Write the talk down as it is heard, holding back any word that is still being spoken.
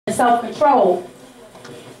self-control,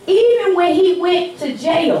 even when he went to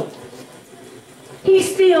jail, he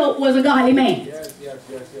still was a godly man. Yes.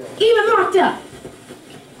 Even locked up.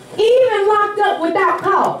 Even locked up without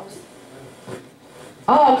cause.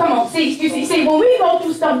 Oh, come on. See, when we go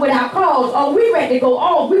through stuff without cause, oh, we ready to go,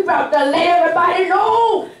 oh, we about to let everybody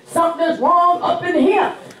know something's wrong up in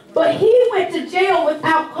here. But he went to jail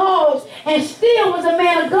without cause and still was a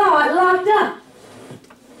man of God locked up.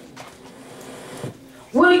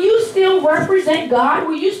 Will you still represent God?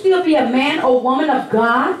 Will you still be a man or woman of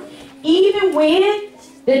God even when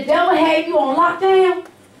the devil had you on lockdown?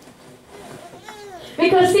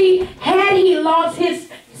 Because see, had he lost his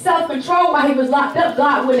self-control while he was locked up,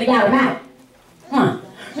 God wouldn't have got him out.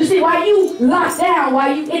 You see, while you locked down,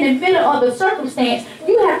 while you in the middle of the circumstance,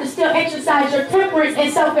 you have to still exercise your temperance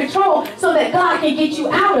and self-control so that God can get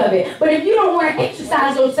you out of it. But if you don't want to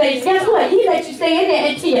exercise those things, guess what? He lets you stay in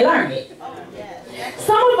there until you learn it.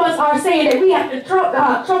 Some of us are saying that we have to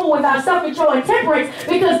trouble with our self-control and temperance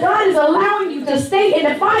because God is allowing you to stay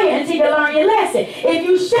in the fire until you learn your lesson. If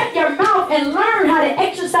you shut your mouth and learn how to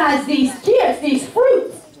exercise these gifts, these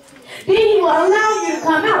fruits, then he will allow you to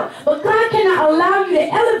come out. But God cannot allow you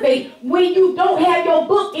to elevate when you don't have your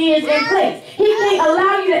bookends in place. He can't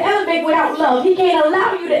allow you to elevate without love. He can't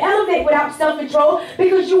allow you to elevate without self-control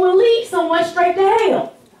because you will lead someone straight to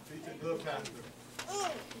hell.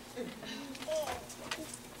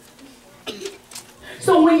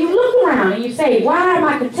 So when you look around and you say, why am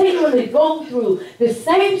I continually going through the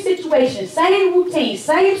same situation, same routine,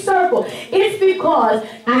 same circle? It's because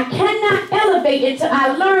I cannot elevate until I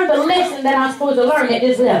learn the lesson that I'm supposed to learn at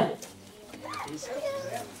this level.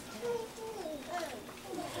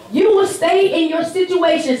 You will stay in your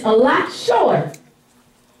situations a lot shorter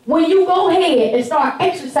when you go ahead and start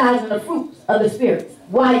exercising the fruits of the Spirit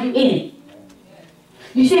while you're in it.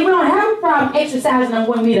 You see, we don't have a problem exercising them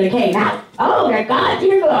when we done came out. Oh, God,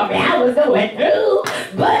 dear glory, I was going through,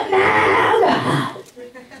 but now, God.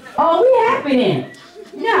 Oh, we happy then.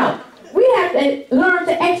 No, we have to learn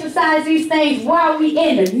to exercise these things while we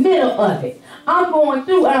in the middle of it. I'm going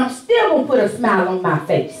through, and I'm still going to put a smile on my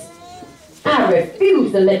face. I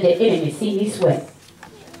refuse to let the enemy see me sweat.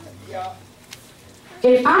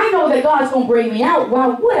 If I know that God's going to bring me out, why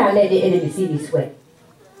would I let the enemy see me sweat?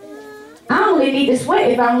 I only need to sweat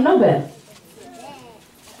if I don't know better.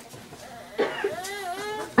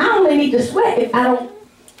 I only need to sweat if I don't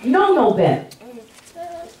know no better.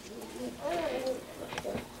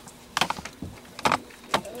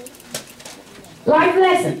 Life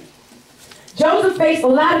lesson. Joseph faced a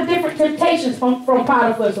lot of different temptations from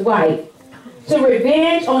Potiphar's wife to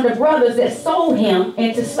revenge on the brothers that sold him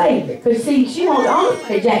into slavery. Because see, she wanted to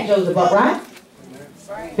only jack Joseph up, right?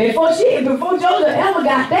 Before Joseph ever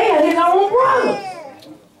got there, his own brother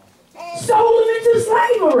sold him into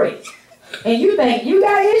slavery. And you think you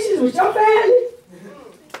got issues with your family?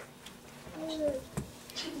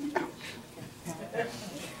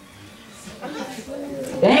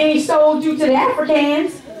 They ain't sold you to the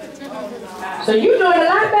Africans. So you doing a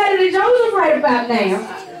lot better than Joseph right about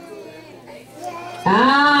now.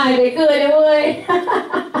 Ah, if they could, they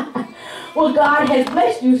would. Well, God has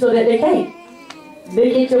blessed you so that they can't. Look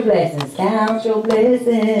at your blessings. Count your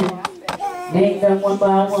blessings. Name them one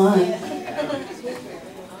by one.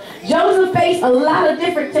 Joseph faced a lot of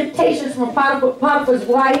different temptations from Potiphar's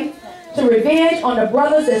wife to revenge on the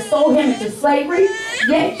brothers that sold him into slavery.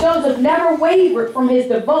 Yet Joseph never wavered from his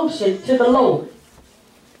devotion to the Lord.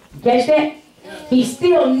 Catch that? He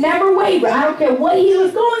still never wavered. I don't care what he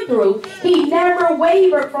was going through. He never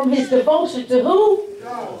wavered from his devotion to who?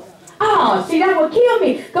 Oh, see, that would kill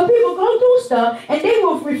me. Because people go through stuff and they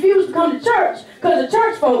will refuse to come to church. Because the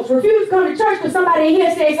church folks refuse to come to church because somebody in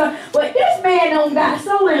here says something. But this man done got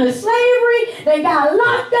sold into slavery. They got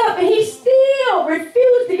locked up and he still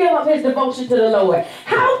refused to give up his devotion to the Lord.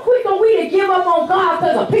 How quick are we to give up on God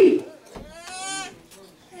because of people?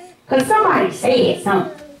 Because somebody said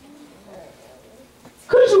something.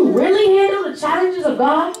 Could you really handle the challenges of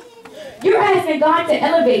God? You're asking God to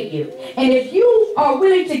elevate you. And if you are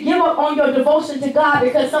willing to give up on your devotion to God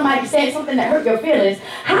because somebody said something that hurt your feelings,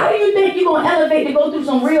 how do you think you're going to elevate to go through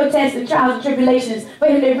some real tests and trials and tribulations for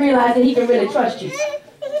him to realize that he can really trust you?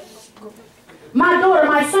 My daughter,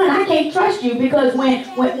 my son, I can't trust you because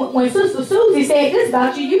when Sister Susie said this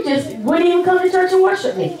about you, you just wouldn't even come to church and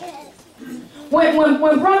worship me. When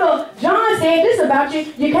Brother John said this about you,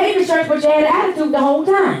 you came to church but you had an attitude the whole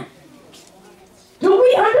time. Do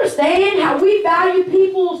we understand how we value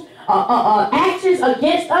people's actions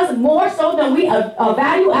against us more so than we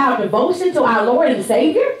value our devotion to our Lord and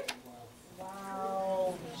Savior?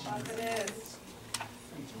 Wow.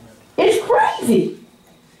 It's crazy.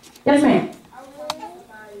 Yes, ma'am. I was talking to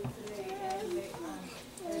somebody today, and they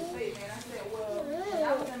say, man, I said, well, when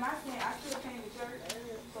I was in my sin, I still came to church.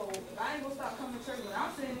 So if I ain't gonna stop coming to church when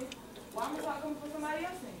I'm sinning, why am I gonna stop coming for somebody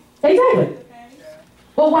else sinning? Exactly.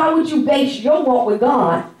 But why would you base your walk with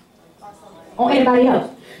God on anybody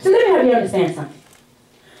else? So let me have you understand something.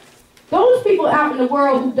 Those people out in the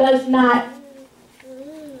world who does not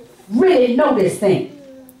really know this thing,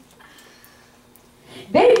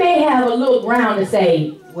 they may have a little ground to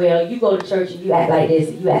say, well, you go to church and you act like this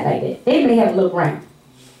and you act like that. They may have a little ground.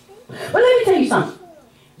 But let me tell you something.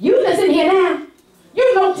 You that's in here now,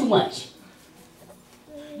 you know too much.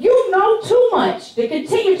 You know too much to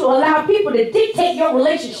continue to allow people to dictate your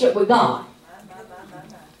relationship with God.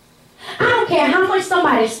 I don't care how much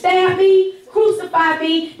somebody stabbed me, crucified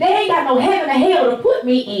me, they ain't got no heaven or hell to put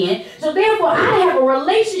me in. So therefore, I have a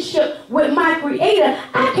relationship with my Creator.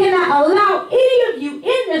 I cannot allow any of you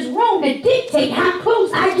in this room to dictate how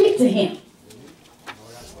close I get to Him.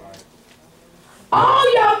 All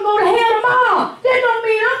y'all can go to hell tomorrow. That don't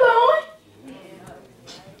mean I'm going.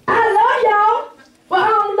 I love y'all, but I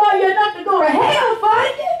don't love you enough to go to hell for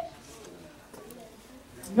you.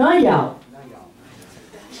 None of y'all.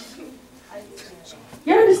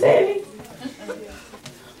 You understand me?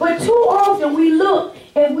 But too often we look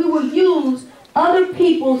and we will use other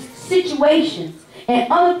people's situations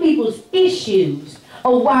and other people's issues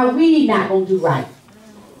of why we not going to do right.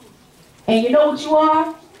 And you know what you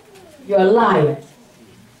are? You're a liar.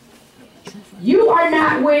 You are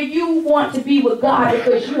not where you want to be with God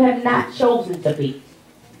because you have not chosen to be.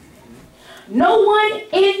 No one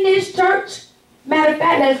in this church, matter of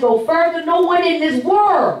fact, let's go further, no one in this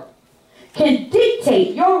world can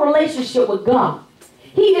dictate your relationship with God.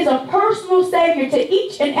 He is a personal Savior to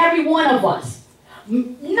each and every one of us.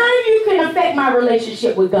 None of you can affect my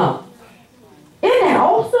relationship with God. Isn't that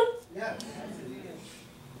awesome?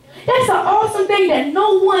 That's an awesome thing that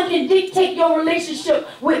no one can dictate your relationship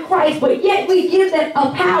with Christ, but yet we give that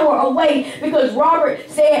a power away because Robert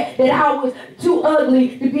said that I was too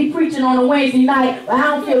ugly to be preaching on a Wednesday night, but I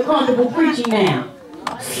don't feel comfortable preaching now.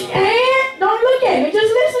 And don't look at me,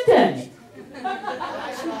 just listen to me.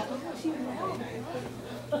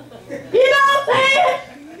 You know what I'm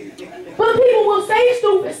saying? But people will say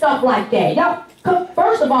stupid stuff like that. Y'all,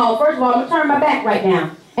 first of all, I'm going to turn my back right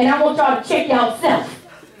now. And I want y'all to check y'all self.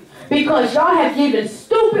 Because y'all have given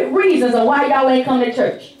stupid reasons of why y'all ain't come to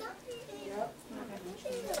church.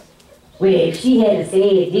 Well, if she hadn't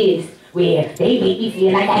said this, well, they make me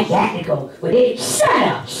feel like I got to go. Well, they, shut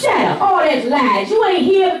up. All that's lies. You ain't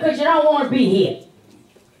here because you don't want to be here.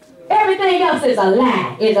 Everything else is a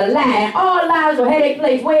lie. And all lies will have their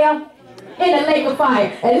place well in the lake of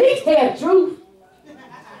fire. At least tell the truth.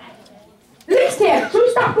 At least tell the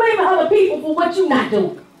truth. Stop blaming other people for what you're not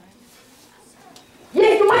doing.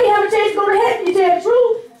 Yeah, you might have a chance to go to heaven, you tell the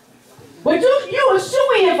truth. But you a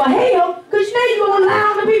shoo-in for hell, because now you're going to lie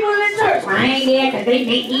on the people in the church. I ain't there because they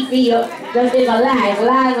make me feel. It's a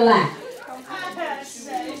lie.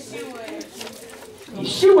 You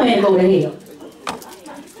shoo-in to go to hell.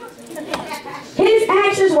 His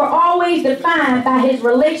actions were always defined by his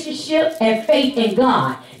relationship and faith in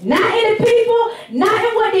God. Not in the people, not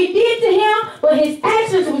in what they did to him, but his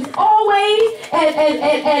actions was always as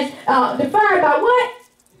defined by what?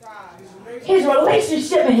 His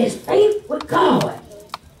relationship and his faith with God.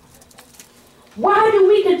 Why do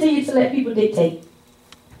we continue to let people dictate?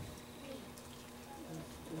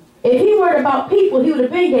 If he worried about people, he would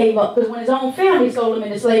have been gave up, because when his own family sold him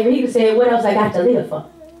into slavery, he would say, what else I got to live for?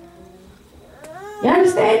 You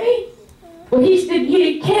understand me? But he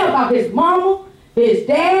didn't care about his mama, his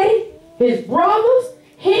daddy, his brothers.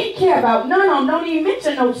 He didn't care about none of them. Don't even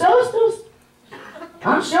mention no sisters.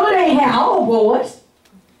 I'm sure they had all boys.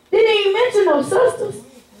 Didn't even mention no sisters.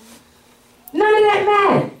 None of that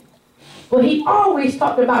mattered. But he always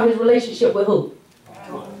talked about his relationship with who?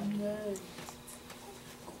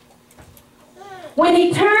 When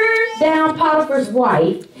he turned down Potiphar's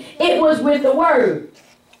wife, it was with the word,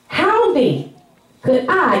 how then could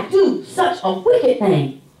I do such a wicked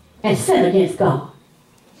thing and sin against God?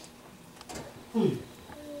 Can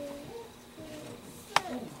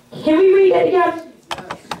we read that together?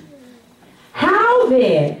 How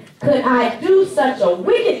then could I do such a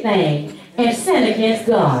wicked thing and sin against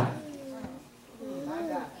God?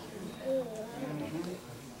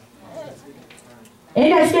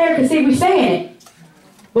 Ain't that scary? Because see, we're saying it.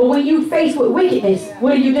 But when you faced with wickedness,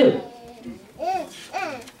 what do?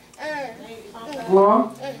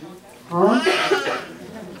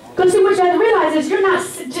 Because see, what you have to realize is you're not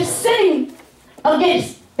just sinning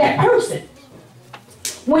against that person.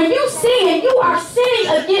 When you sin, you are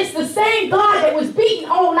sinning against the same God that was beaten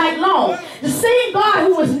all night long. The same God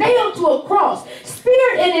who was nailed to a cross.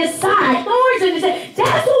 Spirit in his side, thorns in his head.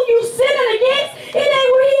 That's who you sinning against. It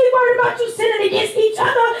ain't really worried about you sinning against each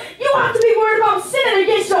other. You ought to be worried about sinning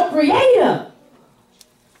against your Creator.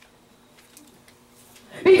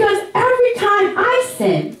 Because every time I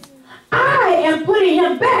sin, I am putting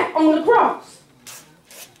him back on the cross.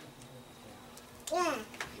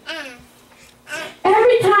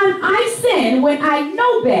 Every time I sin, when I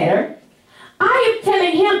know better, I am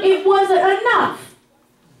telling him it wasn't enough.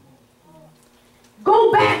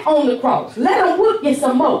 Go back on the cross. Let him whoop you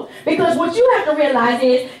some more. Because what you have to realize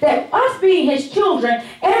is that us being his children,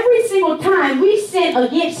 every single time we sin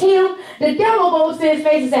against him, the devil goes to his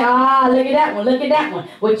face and says, ah, look at that one, look at that one.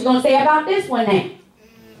 What you going to say about this one now?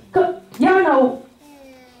 Y'all know,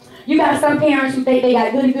 you got some parents who think they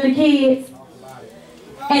got goody kids.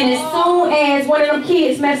 And as soon as one of them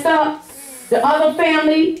kids messed up, the other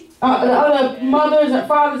family, the other mothers and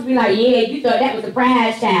fathers be like, yeah, you thought that was a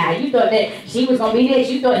prize child. You thought that she was going to be this.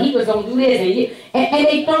 You thought he was going to do this. And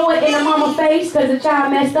they throw it in the mama's face because the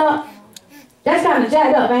child messed up. That's kind of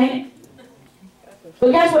jacked up, ain't it?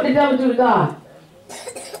 But guess what the devil do to God?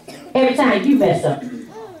 Every time you mess up.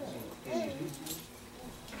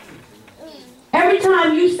 Every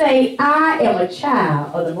time you say, I am a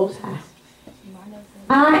child of the Most High.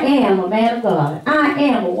 I am a man of God. I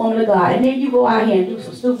am a woman of God. And then you go out here and do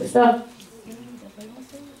some stupid stuff.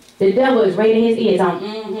 The devil is raising his ears on,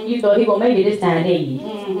 you thought he gonna make it this time, didn't you?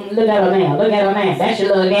 Look at her now. Look at her now. That's your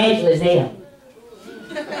little evangelist there.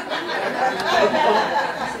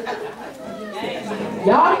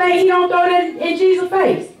 Y'all think he don't throw that in Jesus'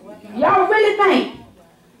 face? Y'all really think?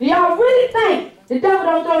 Do y'all really think the devil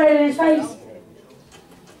don't throw that in his face?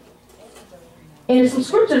 And there's some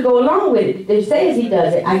scripture to go along with it that says he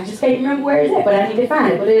does it. I just can't remember where it's at, but I need to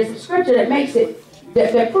find it. But there's some scripture that makes it,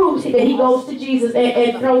 that proves that he goes to Jesus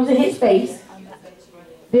and throws in his face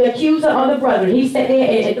the accuser of the brother. He sat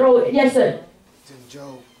there and throw it. Yes, sir. It's in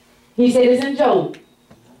Job. He said it's in Job.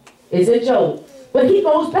 It's in Job. But he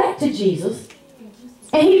goes back to Jesus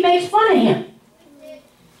and he makes fun of him.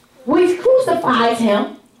 He crucifies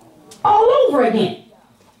him all over again.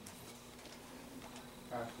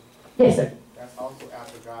 Yes, sir. Also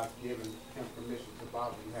after God's given him permission to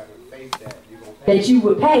bother you, having faith that you're going to pass. That you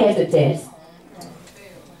would pass the test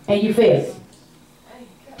and you failed it.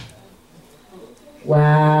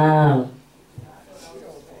 Wow.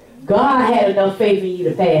 God had enough faith in you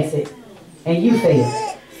to pass it and you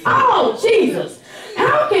failed. Oh, Jesus.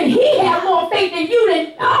 How can he have more faith in you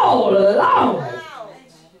than, oh, Lord.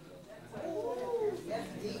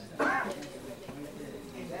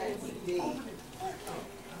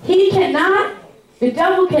 He cannot, the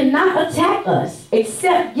devil cannot attack us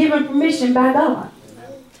except given permission by God.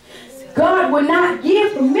 God will not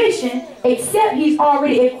give permission except he's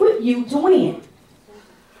already equipped you to win.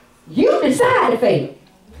 You decide to fail.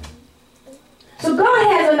 So God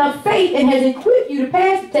has enough faith and has equipped you to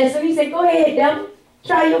pass the test. So he said, go ahead, devil.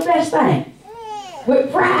 Try your best thing.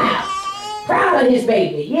 With pride. Proud of his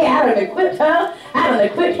baby. Yeah, I done equipped her. I done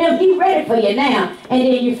equipped him. He's ready for you now. And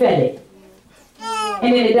then you fed it.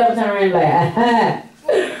 And then the devil turned around and like, aha.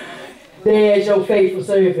 There's your faithful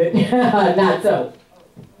servant. Not so.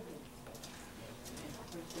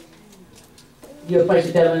 You'll punch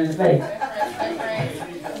the devil in the face.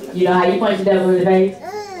 You know how you punch the devil in the face?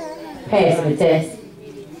 Passing the test.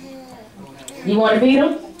 You want to beat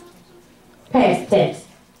him? Pass the test.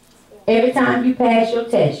 Every time you pass your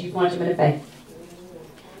test, you punch him in the face.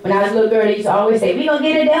 When I was a little girl, they used to always say, we gonna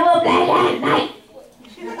get the devil a black eye tonight.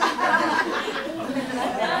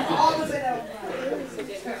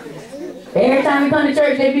 Every time we come to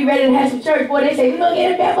church, they be ready to have some church. Boy, they say, we gonna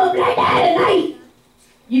get a devil a black eye tonight.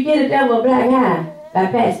 You get a devil a black eye by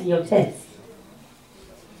passing your test.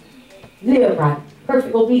 Live right.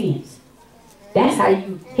 Perfect obedience. That's how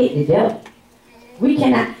you hit the devil. We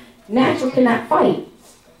cannot, natural cannot fight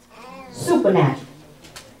supernatural.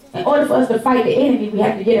 In order for us to fight the enemy, we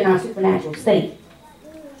have to get in our supernatural state.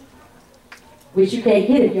 Which you can't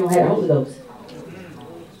get if you don't have the Holy Ghost.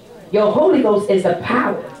 Your Holy Ghost is the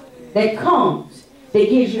power that comes, that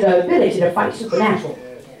gives you the ability to fight supernatural.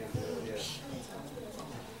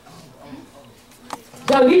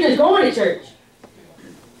 So if you just going to church,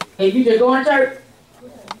 if you just going to church,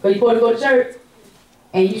 because you're supposed to go to church,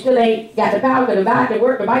 and you still ain't got the power, because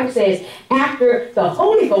the Bible says, after the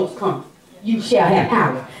Holy Ghost comes, you shall have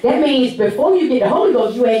power. That means before you get the Holy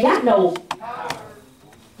Ghost, you ain't got no power.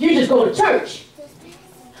 You just go to church.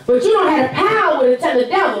 But you don't have the power to tell the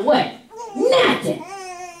devil what? Nothing.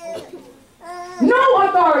 No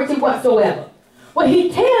authority whatsoever. Well,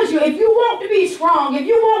 he tells you, if you want to be strong, if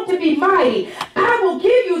you want to be mighty, I will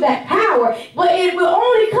give you that power, but it will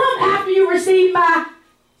only come after you receive my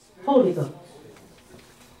Holy Ghost.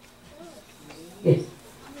 Yes.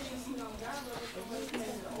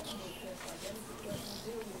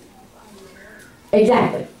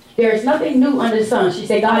 Exactly. There is nothing new under the sun. She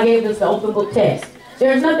said God gave us the open book test.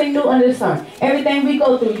 There is nothing new under the sun. Everything we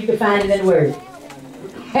go through, you can find it in the Word.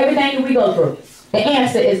 Everything we go through, the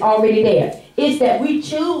answer is already there. It's that we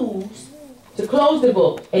choose to close the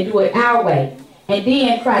book and do it our way, and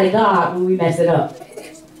then cry to God when we mess it up.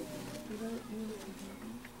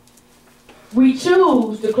 We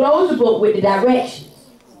choose to close the book with the directions.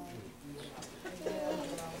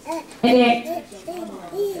 And then,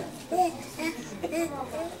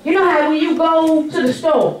 you know how when you go to the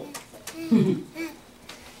store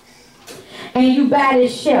and you buy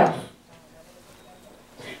this shelf,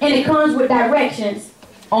 and it comes with directions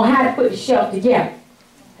on how to put the shelf together,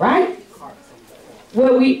 right?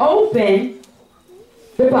 Where we open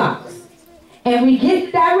the box and we get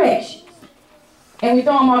the directions and we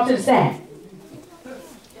throw them off to the side.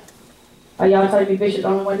 Are y'all telling me Bishop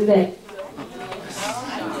don't want to do that?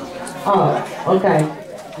 Oh, okay.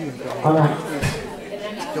 All right.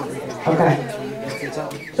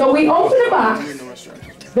 Okay. So we open the box.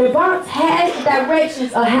 The box has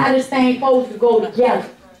directions of how this thing supposed to go together.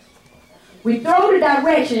 We throw the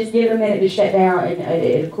directions, give it a minute to shut down, and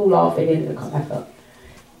it'll cool off, and then it'll come back up.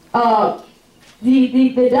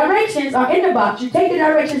 The directions are in the box. You take the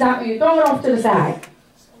directions out and you throw it off to the side.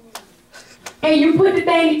 And you put the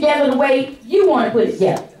thing together the way you want to put it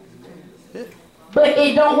together. But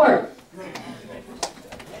it don't work.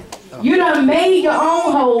 You done made your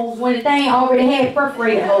own holes when the thing already had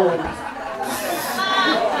perforated holes.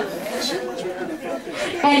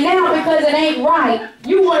 And now because it ain't right,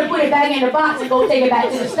 you want to put it back in the box and go take it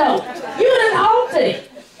back to the stove. You done altered it.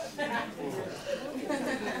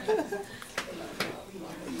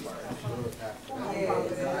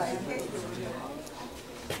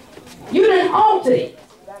 You done altered it.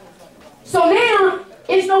 So now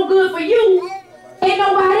it's no good for you and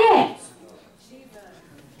nobody else.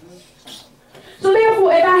 So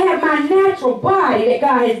therefore, if I have my natural body that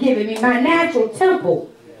God has given me, my natural temple,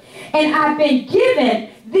 and I've been given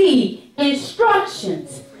the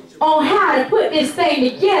instructions on how to put this thing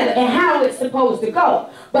together and how it's supposed to go,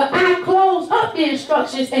 but I close up the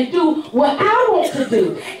instructions and do what I want to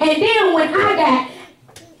do. And then when I got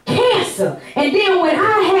cancer, and then when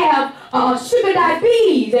I have sugar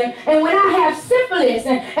diabetes, and when I have syphilis,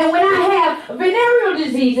 and when I have venereal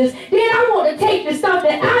diseases, then I want to take the stuff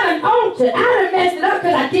that I done altered, I done messed it up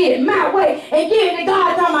because I did it my way, and give it to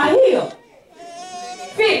God on my heel.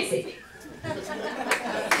 Fix it.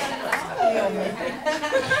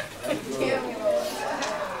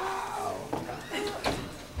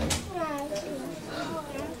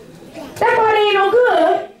 That body ain't no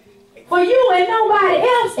good for you and nobody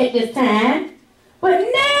else at this time. But now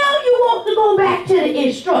you want to go back to the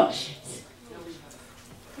instructions.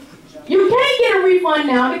 You can't get a refund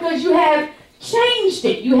now because you have changed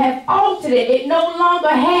it. You have altered it. It no longer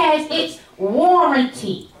has its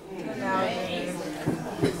warranty.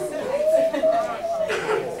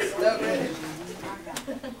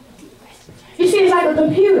 You see, it's like a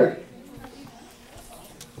computer.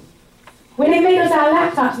 When they make us our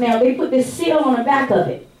laptops now, they put this seal on the back of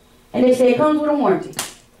it. And they say it comes with a warranty.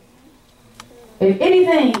 If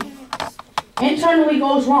anything internally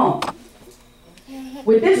goes wrong,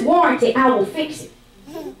 with this warranty, I will fix it.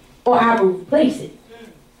 Or I will replace it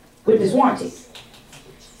with this warranty.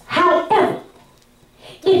 However,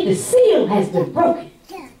 if the seal has been broken,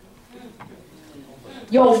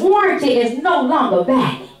 your warranty is no longer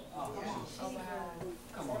valid.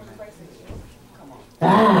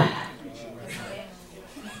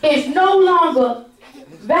 It's no longer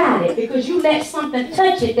valid because you let something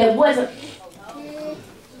touch it that wasn't.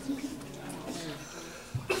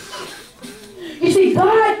 You see,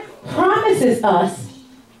 God promises us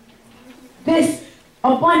this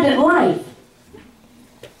abundant life.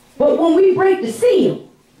 But when we break the seal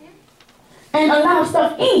and allow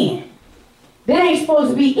stuff in that ain't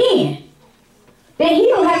supposed to be in, then he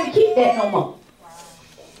don't have to keep that no more.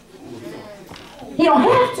 He don't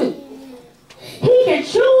have to. He can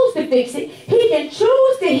choose to fix it. He can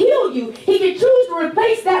choose to heal you. He can choose to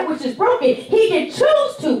replace that which is broken. He can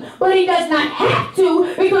choose to, but he does not have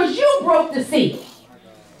to because you broke the seal.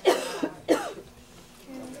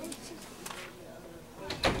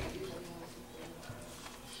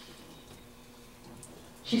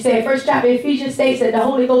 She said, first chapter of Ephesians states that the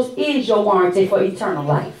Holy Ghost is your warranty for eternal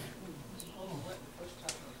life.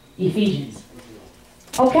 Ephesians.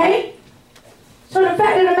 Okay?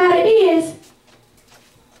 fact of the matter is,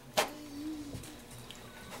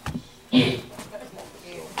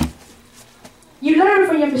 you learn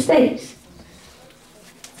from your mistakes.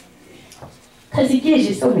 Because he gives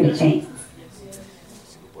you so many chances.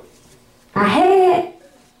 I had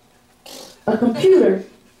a computer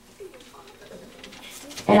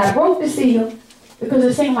and I broke the seal because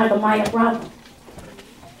it seemed like a minor problem.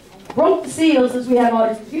 Broke the seal since we have all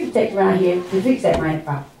these computer techs around here to fix that minor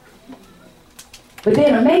problem. But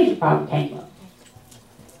then a major problem came up.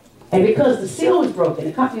 And because the seal was broken,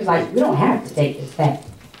 the company was like, we don't have to take this back.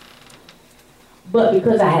 But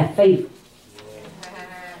because I have favor.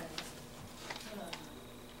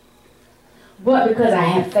 But because I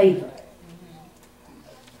have favor,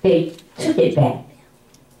 they took it back.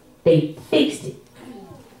 They fixed it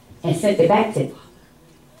and sent it back to me.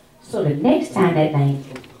 So the next time that thing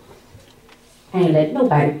came, I ain't let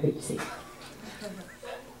nobody pick the seal.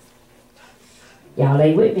 Y'all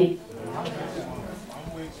ain't with me.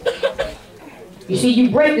 You see,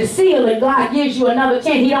 you break the seal and God gives you another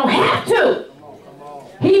chance. He don't have to.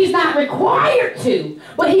 He's not required to.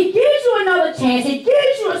 But he gives you another chance. He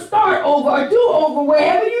gives you a start over, a do-over,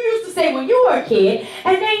 wherever you used to say when you were a kid.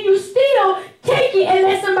 And then you still take it and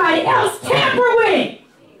let somebody else tamper with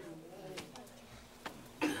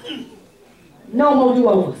it. No more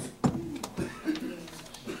do-overs.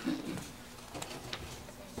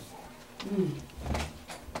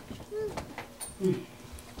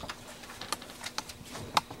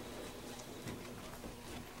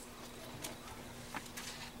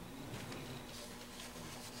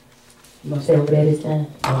 You gonna stay over there this time?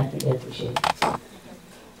 Oh, I think that's appreciate it.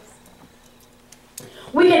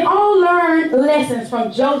 We can all learn lessons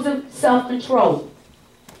from Joseph's self-control.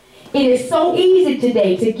 It is so easy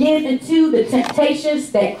today to give into the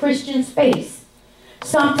temptations that Christians face.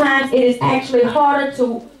 Sometimes it is actually harder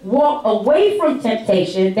to walk away from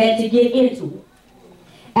temptation than to get into it.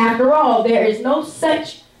 After all, there is so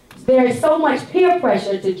much peer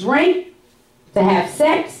pressure to drink, to have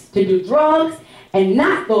sex, to do drugs, and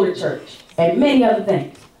not go to church, and many other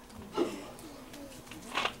things.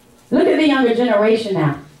 Look at the younger generation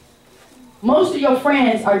now. Most of your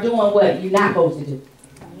friends are doing what you're not supposed to do.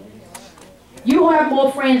 You have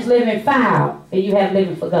more friends living foul than you have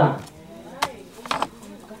living for God.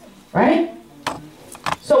 Right?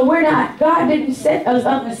 So God didn't set us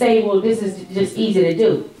up and say, well, this is just easy to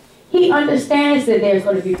do. He understands that there's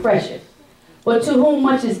going to be pressure. But to whom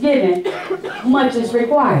much is given, much is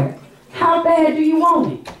required. How bad do you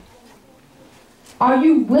want it? Are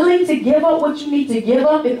you willing to give up what you need to give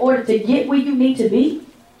up in order to get where you need to be?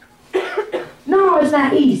 No, it's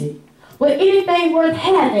not easy. But anything worth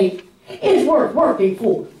having is worth working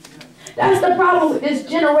for. That's the problem with this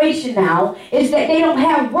generation now, is that they don't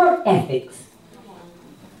have work ethics.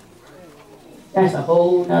 That's a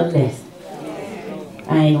whole nother lesson.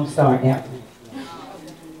 I ain't gonna start that one.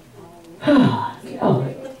 Oh,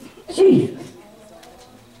 Jesus.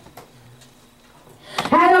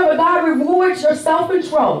 However, God rewards your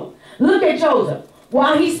self-control. Look at Joseph.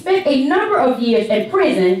 While he spent a number of years in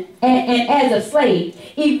prison and as a slave,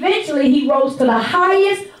 eventually he rose to the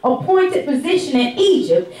highest appointed position in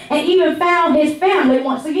Egypt and even found his family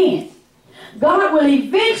once again. God will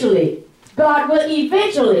eventually,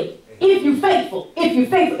 if you're faithful,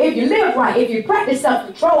 if you live right, if you practice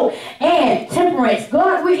self-control and temperance,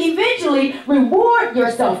 God will eventually reward your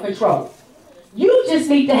self-control. You just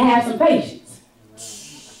need to have some patience,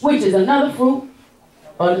 which is another fruit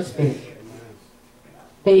of the Spirit.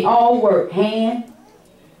 They all work hand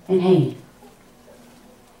in hand.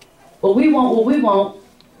 But we want what we want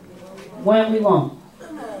when we want.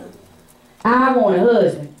 I want a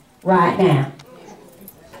husband right now.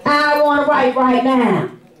 I want a wife right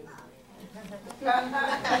now.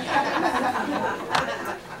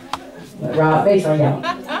 Rob, face on y'all.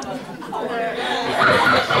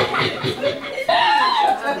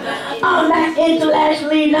 I'm not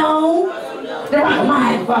intellectually known. They're on the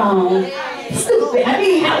microphone. Stupid. I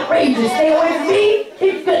mean, outrageous. Stay away from me.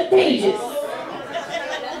 It's contagious.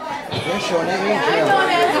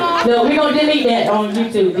 No, we're going to delete that on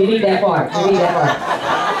YouTube. Delete that part. Delete that part.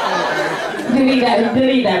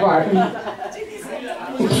 Delete that part.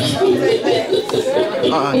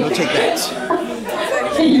 Don't take that.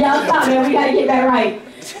 Y'all stop, man. We got to get that right.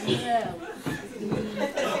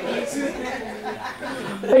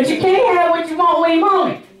 But you can't have what you want when you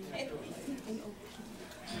want it.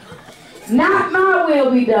 Not my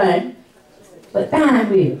will be done, but thine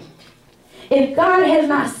will. If God has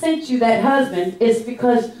not sent you that husband, it's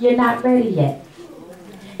because you're not ready yet.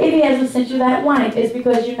 If he hasn't sent you that wife, it's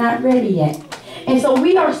because you're not ready yet. And so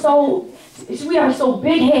we are so we are so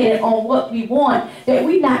big-headed on what we want that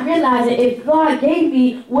we not realizing if God gave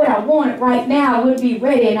me what I wanted right now, I would be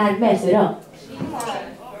ready and I'd mess it up.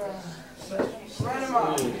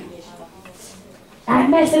 I'd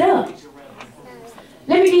mess it up.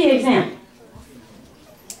 Let me give you an example.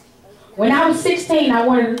 When I was 16, I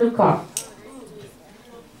wanted a new car.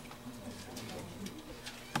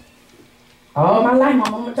 All my life, my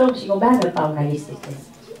mama told me she gonna buy me a car when I get 16.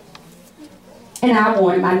 And I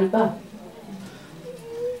wanted my new car.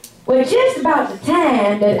 Well, just about the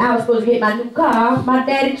time that I was supposed to get my new car, my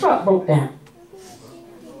daddy's truck broke down.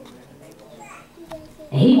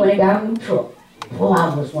 And he went and got a new truck. Boy,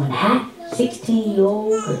 I was one hot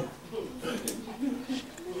 16-year-old girl.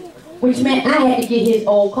 Which meant I had to get his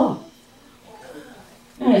old car.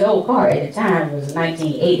 And his old car at the time was a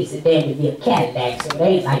 1980 sedan to be a Cadillac, so it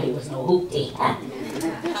ain't like it was no hoopty.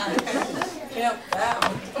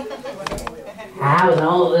 I was the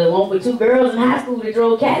only one with 2 girls in high school that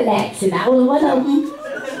drove Cadillacs, and I was one of them.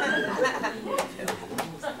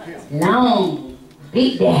 Long,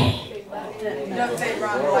 big daddy.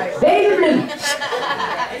 Baby blue.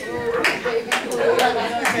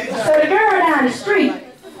 So the girl down the street,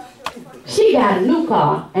 she got a new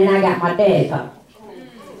car, and I got my daddy's car.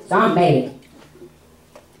 So I'm mad.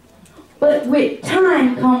 But with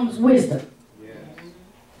time comes wisdom.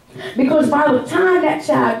 Because by the time that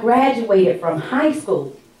child graduated from high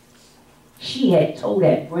school, she had towed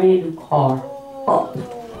that brand new car up.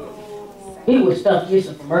 It was stuff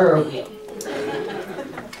just from Earlville.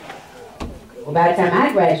 Well, by the time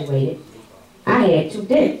I graduated, I had 2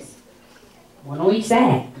 dents. One on each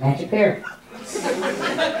side, matching pair.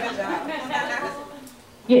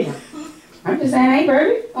 You know, I'm just saying I ain't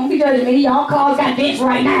perfect. Don't be judging me. Y'all cars got dents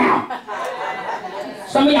right now.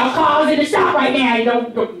 Some of y'all cars in the shop right now, you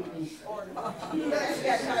don't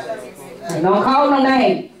ain't gonna call no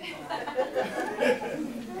name.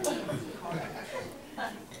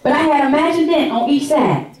 But I had a matching dent on each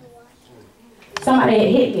side. Somebody had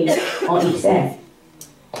hit me on each side.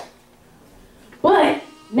 But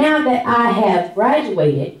now that I have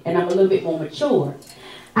graduated and I'm a little bit more mature,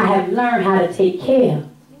 I have learned how to take care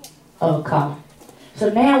of a car. So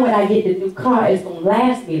now when I get the new car, it's going to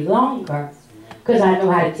last me longer because I know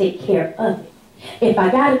how to take care of it. If I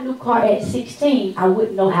got a new car at 16, I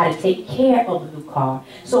wouldn't know how to take care of a new car.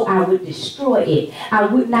 So I would destroy it. I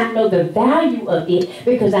would not know the value of it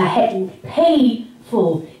because I hadn't paid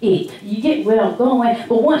for it. You get where I'm going,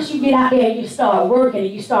 but once you get out there and you start working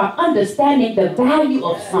and you start understanding the value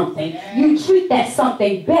of something, you treat that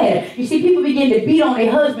something better. You see, people begin to beat on their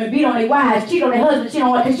husband, beat on their wives, cheat on their husband, cheat on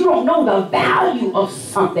their wives, because you don't know the value of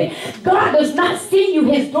something. God does not send you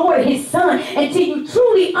his daughter, his son, until you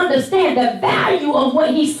truly understand the value of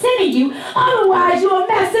what he's sending you. Otherwise, you'll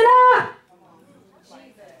mess it up.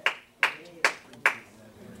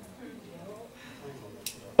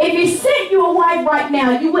 If he sent you a wife right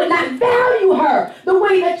now, you would not value her the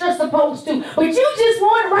way that you're supposed to. But you just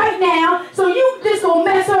want it right now, so you just gonna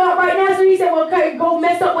mess her up right now. So he said, well, okay, go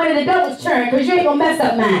mess up one of the devil's churn, because you ain't gonna mess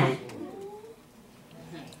up mine.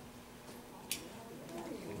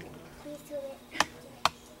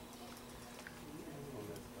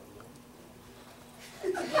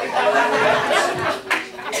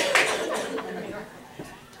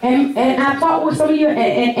 And I talk with some of you,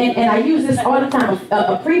 and I use this all the time.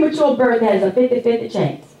 A premature birth has a 50-50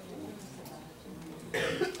 chance.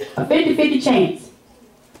 A 50-50 chance.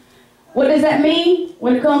 What does that mean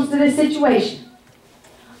when it comes to this situation?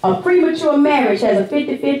 A premature marriage has a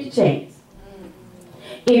 50-50 chance.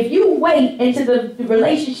 If you wait until the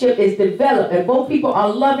relationship is developed and both people are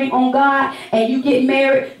loving on God and you get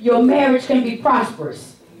married, your marriage can be prosperous.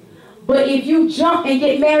 But if you jump and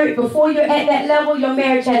get married before you're at that level, your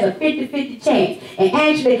marriage has a 50-50 chance. And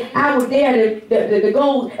actually, I would dare to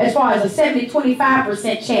go as far as a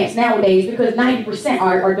 70-25% chance nowadays, because 90%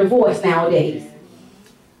 are divorced nowadays.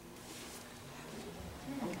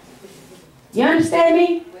 You understand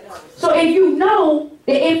me? So if you know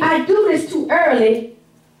that if I do this too early,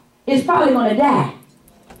 it's probably going to die.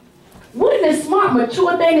 Wouldn't a smart,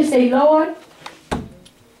 mature thing to say, Lord,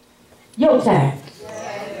 your time.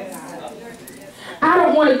 I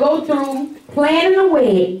don't want to go through planning a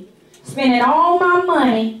wedding, spending all my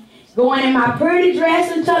money, going in my pretty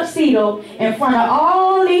dress and tuxedo in front of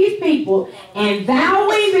all these people and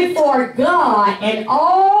vowing before God and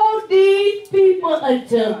all these people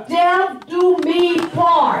until death do me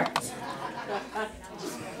part.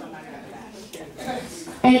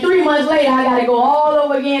 And 3 months later, I got to go all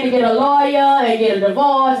over again to get a lawyer and get a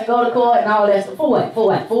divorce and go to court and all that stuff. For what? For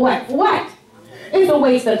what? For what? For what? It's a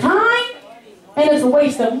waste of time. And it's a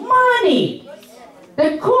waste of money.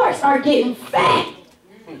 The courts are getting fat.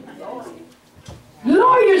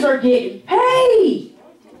 Lawyers are getting paid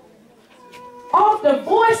off the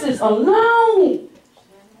voices alone.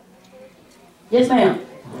 Yes, ma'am.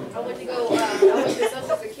 I went to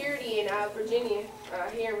Social Security in Virginia,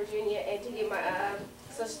 here in Virginia, and to get my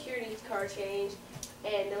Social Security card changed.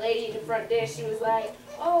 And the lady in the front desk, she was like,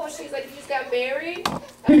 "Oh," she was like, "You just got married?"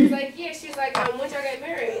 I was like, "Yeah." She was like, "When y'all got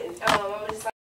married?" I was just like,